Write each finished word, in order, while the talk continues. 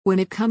When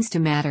it comes to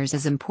matters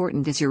as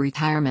important as your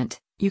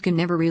retirement, you can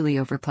never really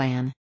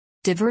overplan.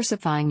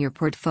 Diversifying your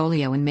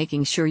portfolio and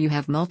making sure you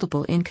have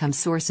multiple income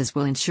sources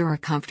will ensure a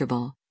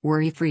comfortable,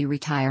 worry-free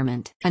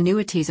retirement.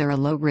 Annuities are a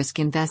low-risk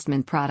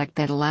investment product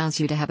that allows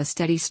you to have a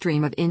steady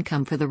stream of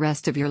income for the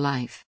rest of your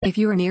life. If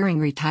you are nearing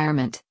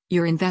retirement,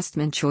 your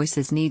investment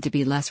choices need to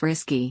be less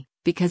risky,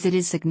 because it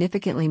is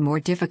significantly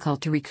more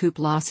difficult to recoup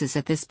losses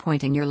at this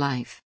point in your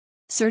life.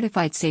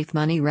 Certified Safe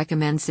Money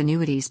recommends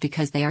annuities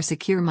because they are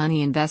secure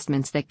money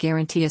investments that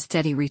guarantee a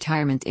steady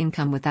retirement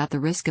income without the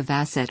risk of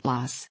asset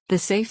loss. The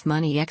Safe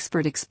Money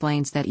expert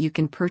explains that you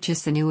can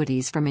purchase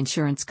annuities from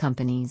insurance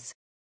companies.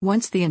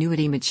 Once the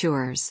annuity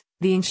matures,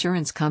 the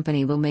insurance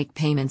company will make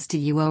payments to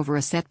you over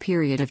a set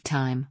period of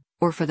time,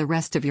 or for the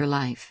rest of your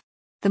life.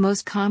 The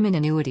most common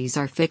annuities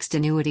are fixed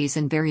annuities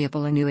and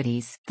variable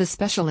annuities. The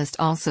specialist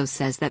also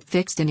says that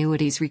fixed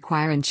annuities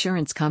require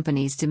insurance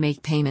companies to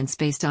make payments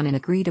based on an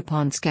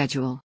agreed-upon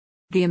schedule.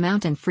 The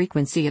amount and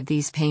frequency of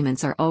these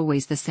payments are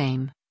always the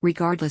same,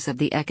 regardless of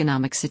the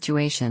economic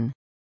situation.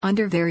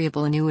 Under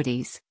variable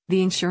annuities,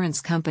 the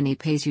insurance company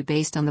pays you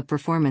based on the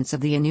performance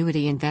of the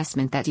annuity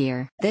investment that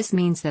year. This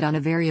means that on a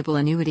variable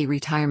annuity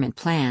retirement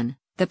plan,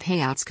 the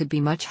payouts could be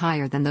much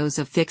higher than those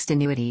of fixed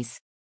annuities.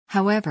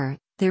 However,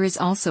 there is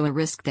also a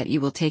risk that you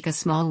will take a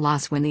small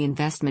loss when the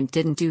investment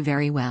didn't do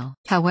very well.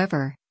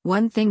 However,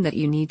 one thing that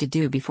you need to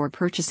do before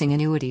purchasing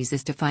annuities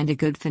is to find a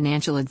good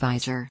financial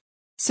advisor.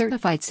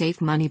 Certified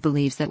Safe Money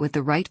believes that with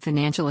the right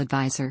financial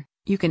advisor,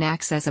 you can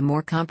access a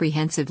more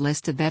comprehensive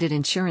list of vetted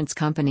insurance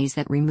companies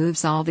that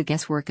removes all the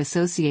guesswork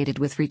associated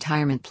with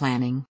retirement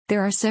planning.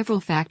 There are several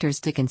factors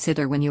to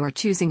consider when you are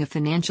choosing a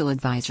financial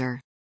advisor.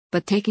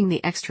 But taking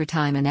the extra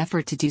time and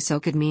effort to do so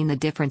could mean the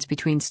difference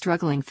between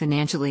struggling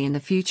financially in the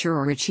future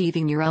or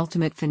achieving your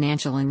ultimate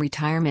financial and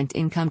retirement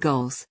income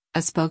goals,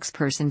 a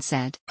spokesperson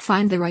said.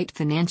 Find the right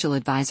financial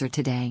advisor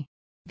today.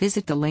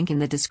 Visit the link in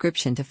the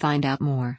description to find out more.